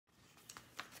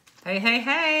Hey, hey,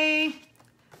 hey.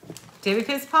 Debbie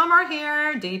Pitts Palmer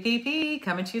here, DPP,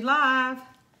 coming to you live.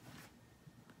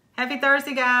 Happy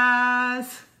Thursday,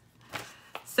 guys.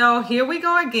 So here we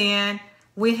go again.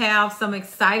 We have some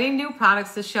exciting new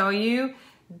products to show you.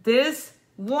 This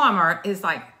warmer is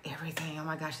like everything. Oh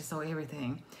my gosh, it's so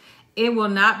everything. It will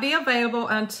not be available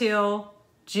until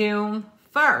June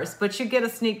 1st, but you get a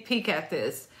sneak peek at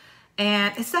this.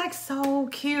 And it's like so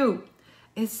cute.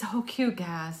 It's so cute,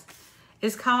 guys.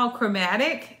 It's called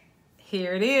Chromatic.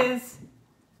 Here it is.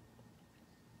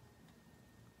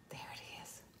 There it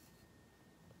is.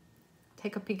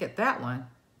 Take a peek at that one.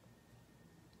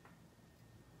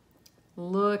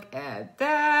 Look at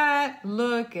that.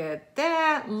 Look at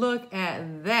that. Look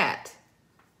at that.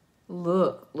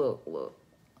 Look, look, look.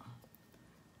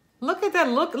 Look at that.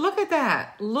 Look at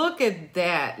that. Look at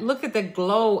that. Look at the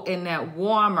glow in that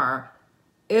warmer.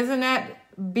 Isn't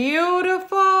that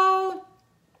beautiful?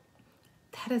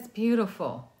 That is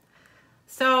beautiful.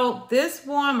 So this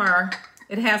warmer,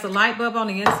 it has a light bulb on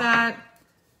the inside.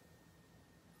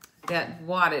 That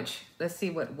wattage. Let's see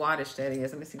what wattage that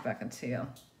is. Let me see if I can tell.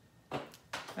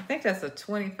 I think that's a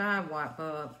 25 watt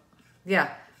bulb.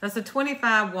 Yeah, that's a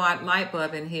 25 watt light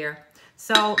bulb in here.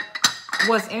 So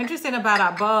what's interesting about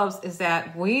our bulbs is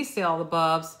that we sell the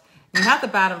bulbs. You have to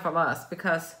buy them from us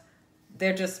because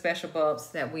they're just special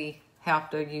bulbs that we have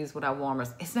to use with our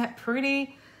warmers. Isn't that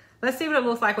pretty? Let's see what it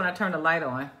looks like when I turn the light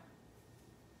on.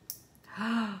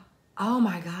 Oh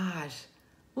my gosh.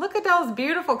 Look at those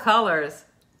beautiful colors.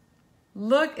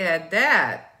 Look at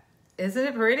that. Isn't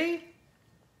it pretty?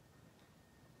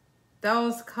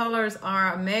 Those colors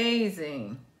are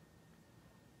amazing.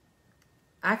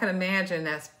 I can imagine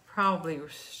that's probably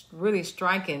really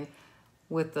striking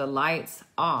with the lights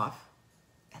off.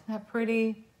 Isn't that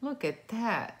pretty? Look at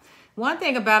that. One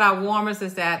thing about our warmers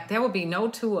is that there will be no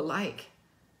two alike.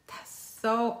 That's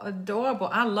so adorable.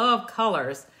 I love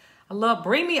colors.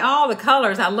 Bring me all the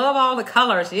colors. I love all the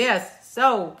colors. Yes,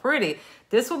 so pretty.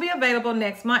 This will be available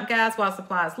next month, guys, while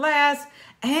supplies last.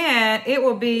 And it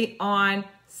will be on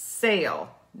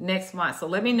sale next month. So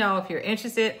let me know if you're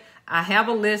interested. I have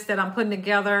a list that I'm putting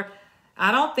together.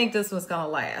 I don't think this one's going to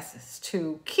last. It's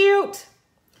too cute.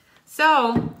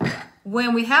 So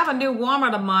when we have a new warmer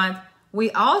of the month,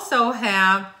 we also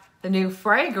have the new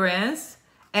fragrance.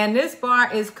 And this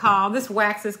this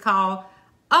wax is called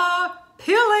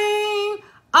Appealing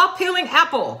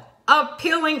Apple.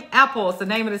 Appealing Apple is the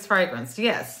name of this fragrance.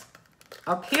 Yes.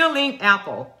 Appealing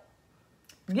Apple.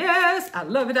 Yes, I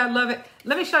love it. I love it.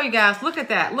 Let me show you guys. Look at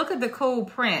that. Look at the cool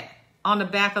print on the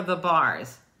back of the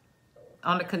bars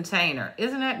on the container.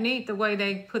 Isn't that neat the way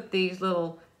they put these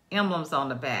little emblems on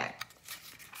the back?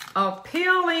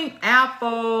 Appealing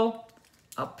Apple.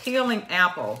 Appealing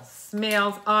Apple.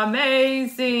 Smells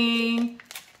amazing.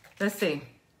 Let's see.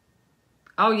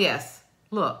 Oh, yes.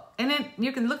 Look. And then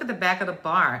you can look at the back of the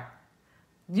bar.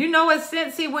 You know it's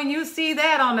Scentsy when you see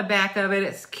that on the back of it.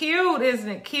 It's cute, isn't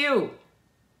it? Cute.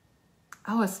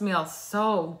 Oh, it smells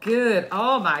so good.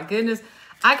 Oh, my goodness.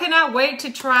 I cannot wait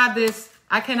to try this.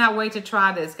 I cannot wait to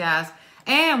try this, guys.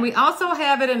 And we also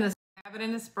have it in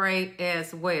the spray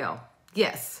as well.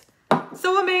 Yes.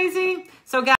 So amazing.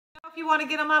 So, guys, if you want to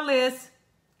get on my list,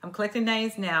 I'm collecting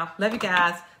names now. Love you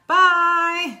guys.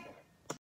 Bye.